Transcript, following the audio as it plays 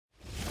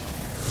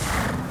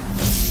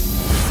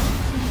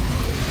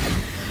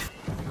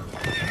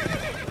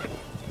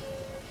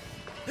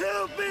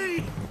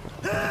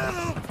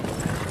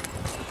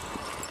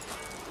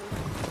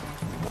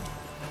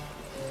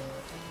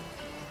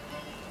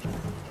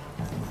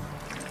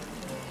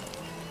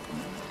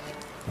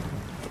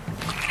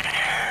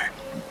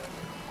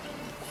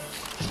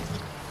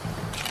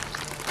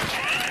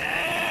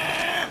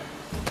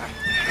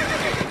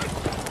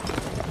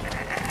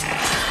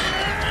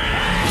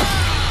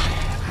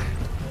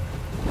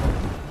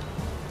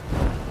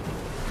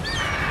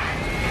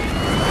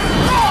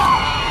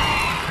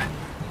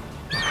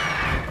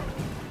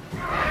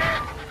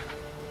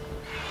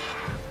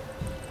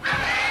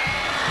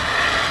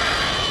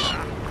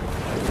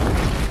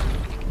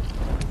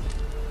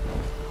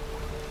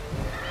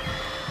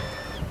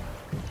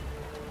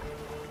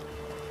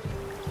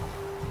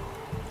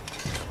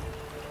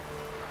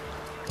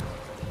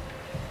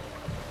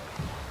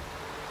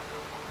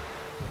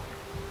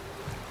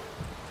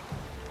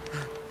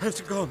Has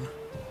it gone?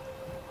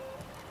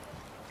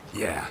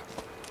 Yeah.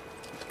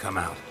 Come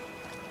out.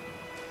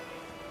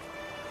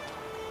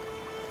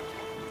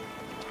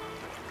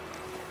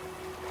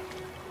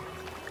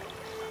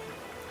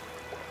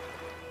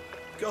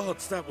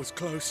 Gods, that was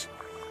close.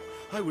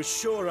 I was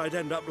sure I'd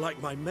end up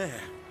like my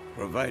mare.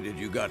 Provided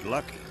you got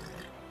lucky.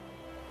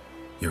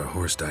 Your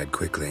horse died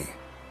quickly,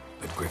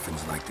 but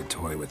griffins like to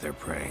toy with their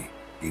prey.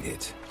 Eat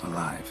it,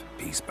 alive,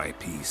 piece by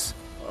piece.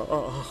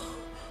 Oh.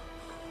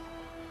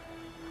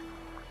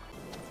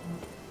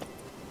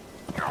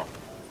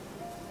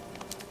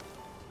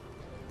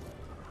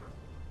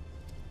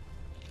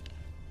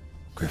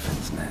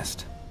 Griffin's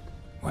nest.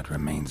 What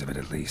remains of it,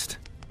 at least.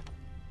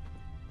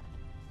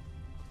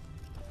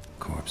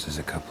 Corpse is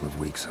a couple of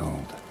weeks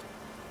old.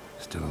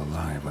 Still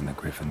alive when the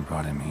griffin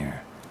brought him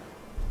here.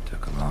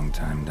 Took a long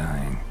time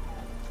dying.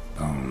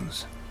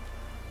 Bones.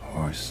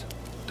 Horse.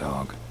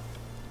 Dog.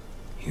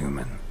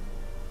 Human.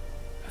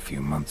 A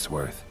few months'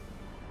 worth.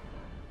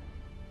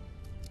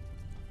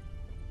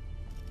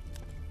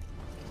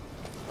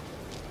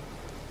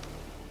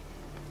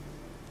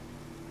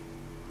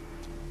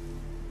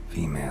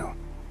 Female.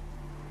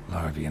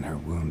 Larvae in her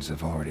wounds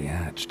have already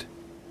hatched.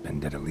 Been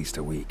dead at least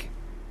a week.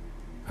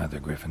 Other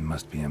griffin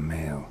must be a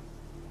male.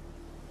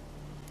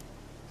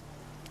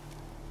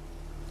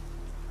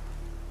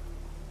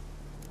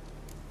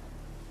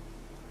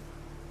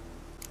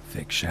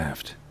 Thick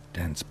shaft,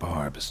 dense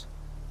barbs.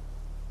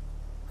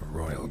 A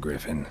royal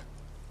griffin.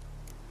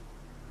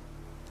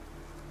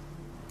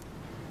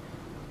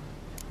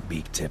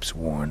 Beak tips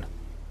worn.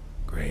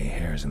 Gray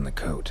hairs in the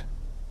coat.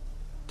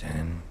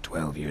 10,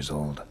 12 years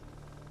old.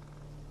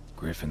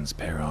 Griffins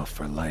pair off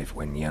for life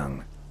when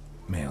young.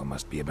 Male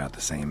must be about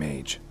the same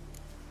age.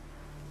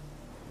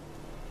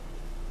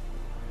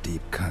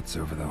 Deep cuts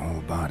over the whole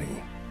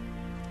body.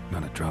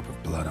 Not a drop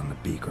of blood on the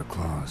beak or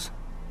claws.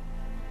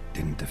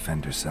 Didn't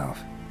defend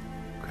herself.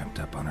 Crept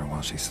up on her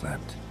while she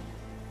slept.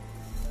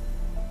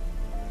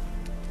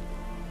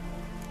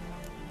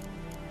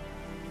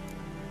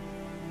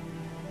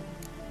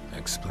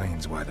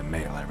 Explains why the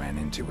male I ran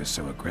into was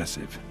so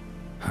aggressive.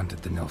 Hunted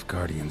the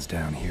Nilfgaardians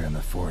down here in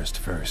the forest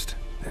first,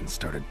 then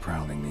started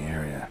prowling the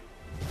area.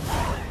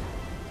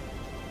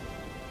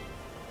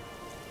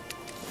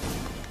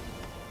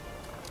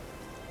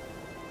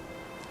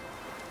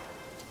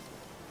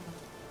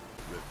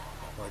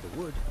 By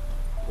the wood,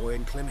 boy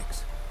in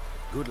clinics.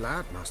 Good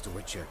lad, Master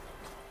Witcher.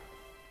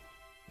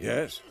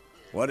 Yes?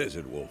 What is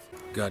it, Wolf?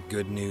 Got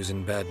good news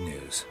and bad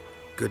news.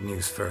 Good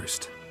news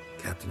first.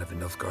 Captain of the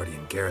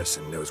Nilfgaardian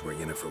garrison knows where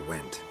Yennefer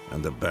went.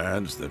 And the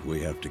bad's that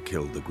we have to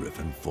kill the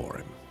griffin for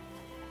him.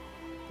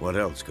 What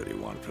else could he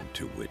want from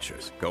two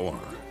witchers? Go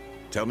on.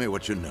 Tell me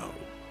what you know.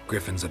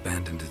 Griffin's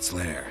abandoned its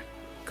lair.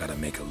 Gotta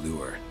make a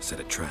lure, set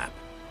a trap.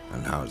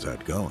 And how's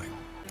that going?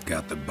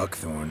 Got the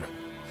buckthorn.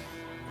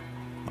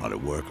 Ought to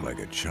work like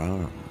a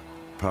charm.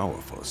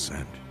 Powerful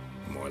scent.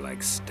 More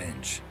like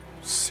stench.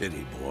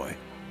 City boy.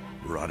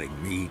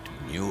 Rotting meat,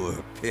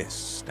 manure, piss.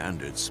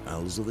 Standard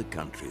smells of the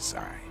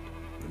countryside.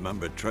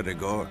 Remember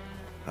Tredegor?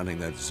 Hunting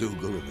that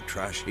Zoogle in the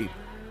trash heap?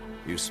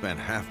 You spent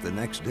half the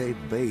next day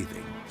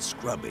bathing,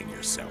 scrubbing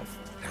yourself.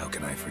 How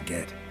can I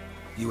forget?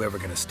 You ever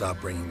gonna stop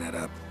bringing that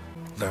up?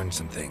 Learn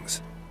some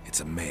things.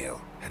 It's a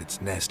male, had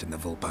its nest in the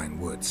Vulpine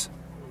Woods.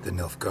 The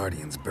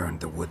Nilfgaardians burned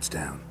the woods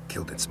down,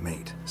 killed its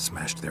mate,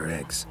 smashed their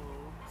eggs.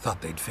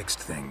 Thought they'd fixed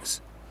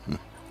things.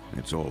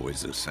 It's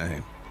always the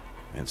same.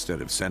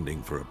 Instead of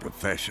sending for a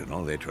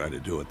professional, they try to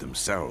do it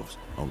themselves,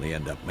 only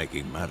end up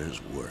making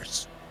matters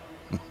worse.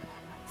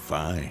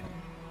 Fine.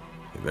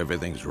 If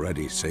everything's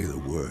ready, say the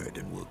word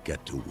and we'll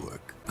get to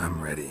work.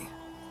 I'm ready.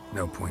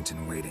 No point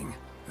in waiting.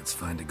 Let's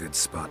find a good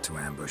spot to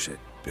ambush it.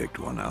 Picked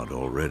one out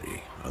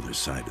already, other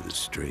side of the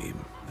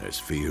stream. There's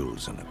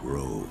fields and a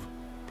grove.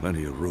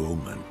 Plenty of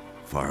room and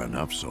far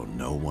enough so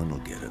no one will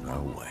get in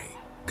our way.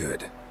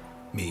 Good.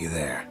 Meet you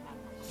there.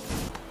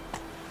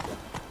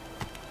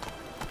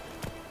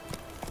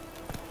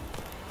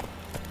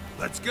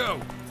 Let's go!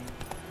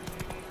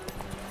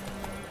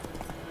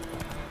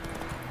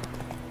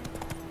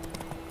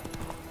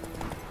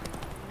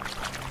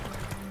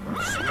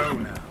 Slow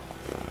now.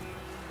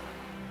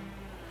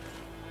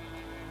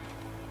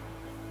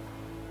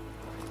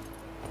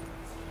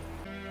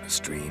 A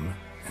stream,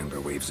 amber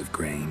waves of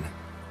grain.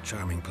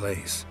 Charming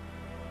place.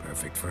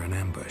 Perfect for an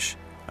ambush.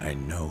 I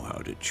know how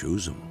to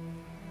choose them.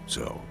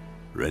 So,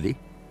 ready?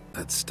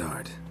 Let's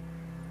start.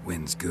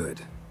 Wind's good.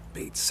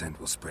 Bait's scent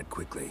will spread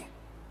quickly.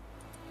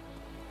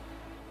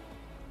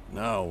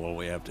 Now all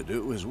we have to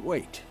do is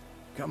wait.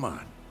 Come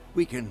on.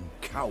 We can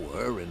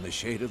cower in the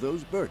shade of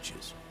those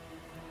birches.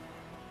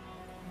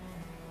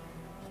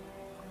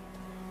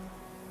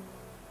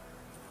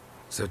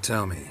 So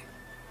tell me,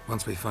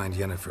 once we find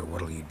Yennefer,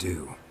 what'll you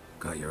do?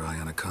 Got your eye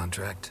on a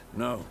contract?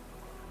 No.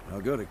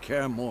 I'll go to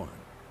Kaer Morhen.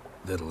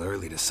 Little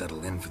early to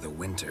settle in for the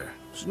winter.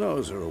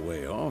 Snows are a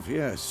way off,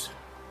 yes.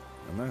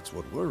 And that's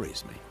what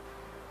worries me.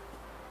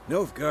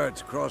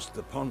 Nilfgaard's crossed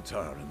the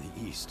Pontar in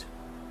the east.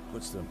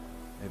 Puts them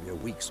maybe a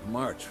week's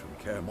march from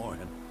Kaer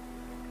Morhen.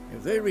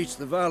 If they reach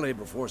the valley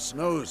before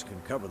snows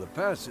can cover the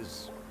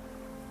passes,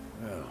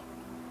 well,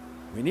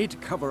 we need to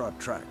cover our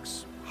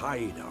tracks,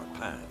 hide our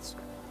paths.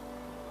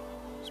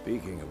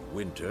 Speaking of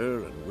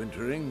winter and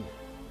wintering,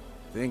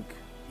 think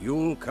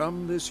you'll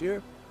come this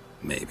year?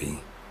 Maybe.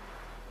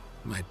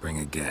 Might bring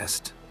a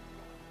guest.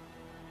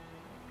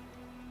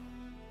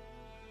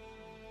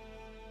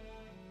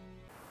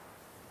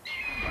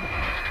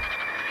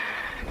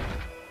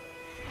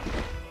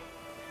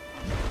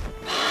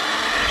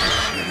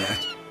 Hear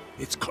that?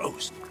 It's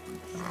closed.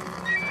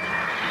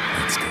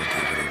 Let's go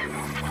give it a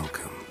warm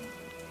welcome.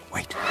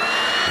 Wait,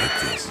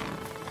 take this.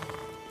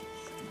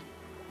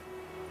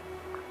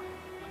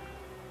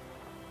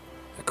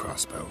 A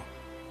crossbow.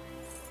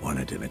 Won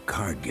it in a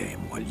card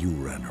game while you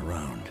ran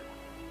around.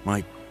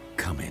 Might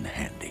come in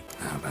handy.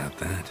 How about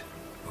that?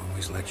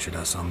 Always lectured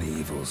us on the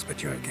evils,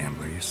 but you're a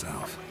gambler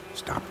yourself.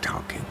 Stop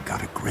talking.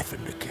 Got a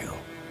griffin to kill.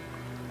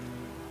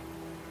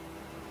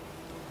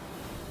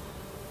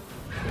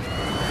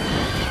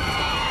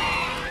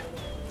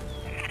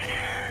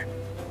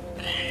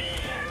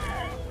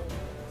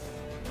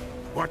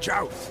 Watch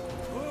out!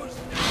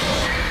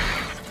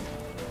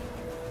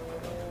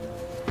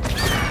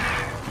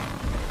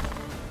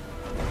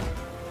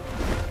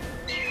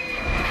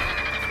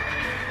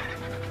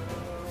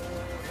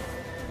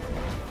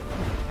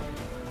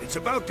 It's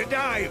about to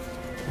dive!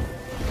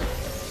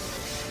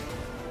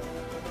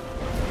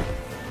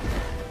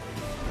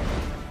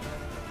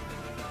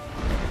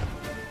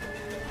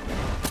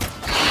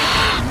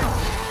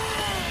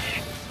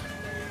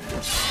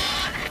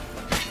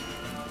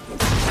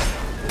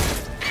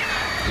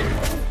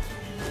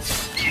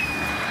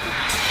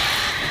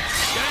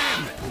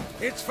 Damn!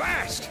 It's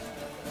fast!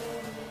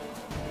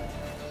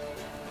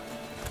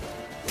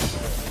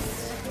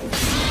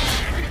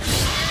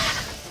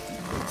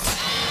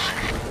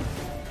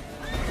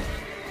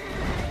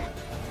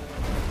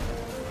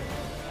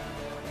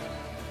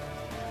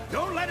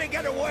 Don't let it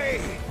get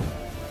away!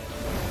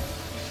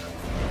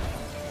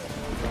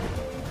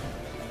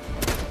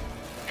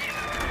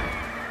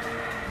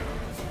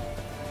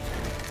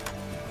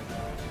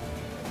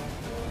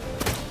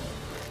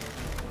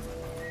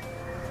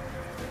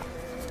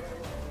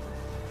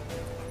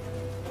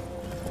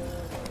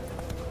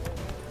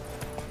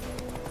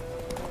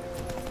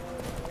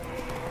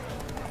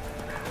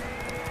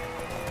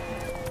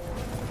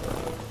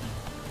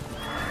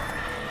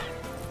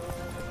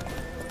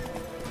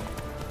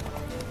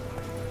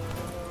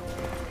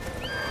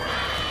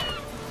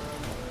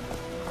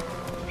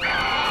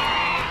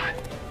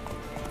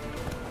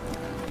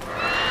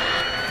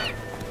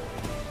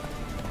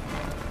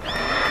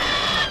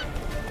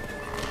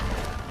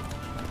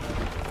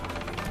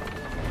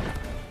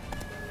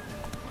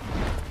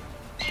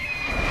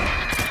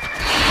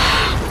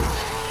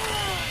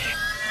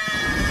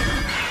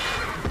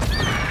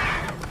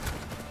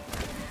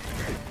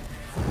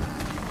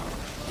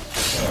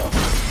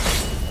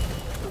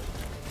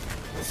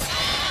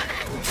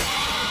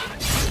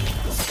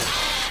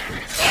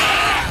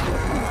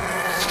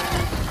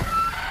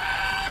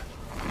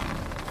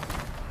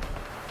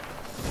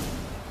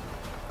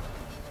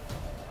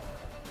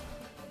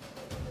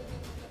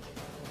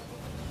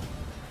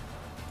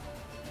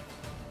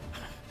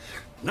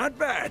 Not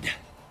bad.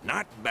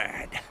 Not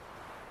bad.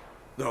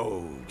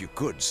 Though you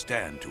could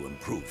stand to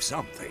improve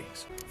some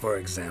things. For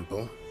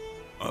example?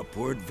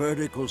 Upward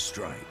vertical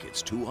strike.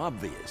 It's too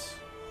obvious.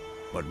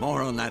 But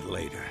more on that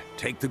later.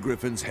 Take the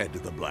Griffin's head to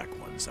the Black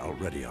Ones. I'll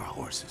ready our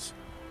horses.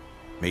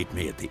 Meet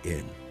me at the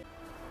inn.